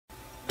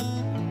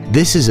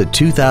This is a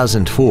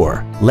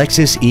 2004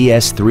 Lexus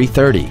ES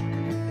 330.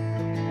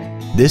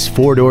 This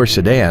four-door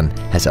sedan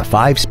has a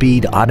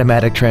 5-speed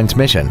automatic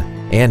transmission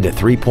and a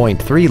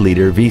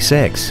 3.3-liter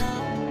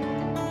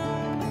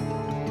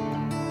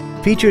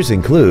V6. Features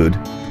include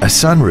a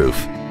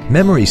sunroof,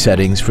 memory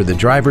settings for the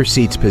driver's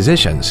seat's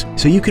positions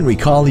so you can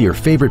recall your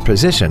favorite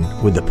position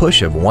with the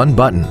push of one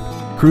button,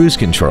 cruise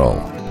control,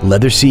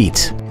 leather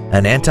seats,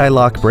 an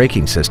anti-lock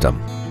braking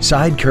system,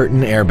 side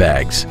curtain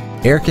airbags,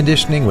 air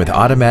conditioning with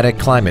automatic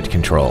climate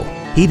control,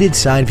 heated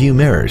side view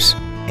mirrors,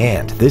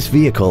 and this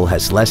vehicle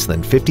has less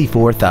than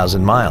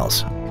 54,000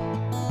 miles.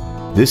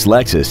 This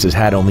Lexus has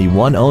had only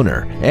one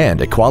owner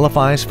and it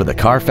qualifies for the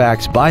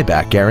Carfax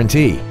buyback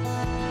guarantee.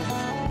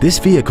 This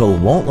vehicle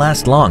won't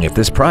last long at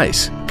this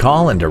price.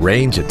 Call and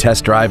arrange a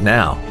test drive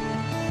now.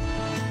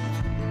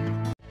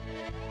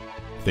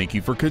 Thank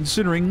you for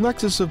considering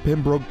Lexus of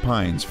Pembroke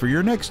Pines for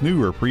your next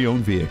new or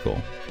pre-owned vehicle.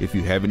 If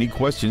you have any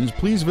questions,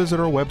 please visit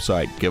our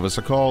website, give us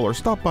a call, or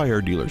stop by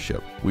our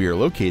dealership. We are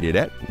located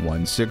at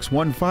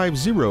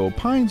 16150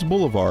 Pines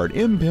Boulevard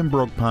in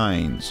Pembroke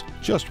Pines,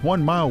 just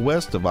 1 mile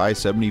west of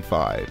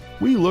I-75.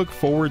 We look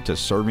forward to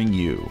serving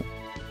you.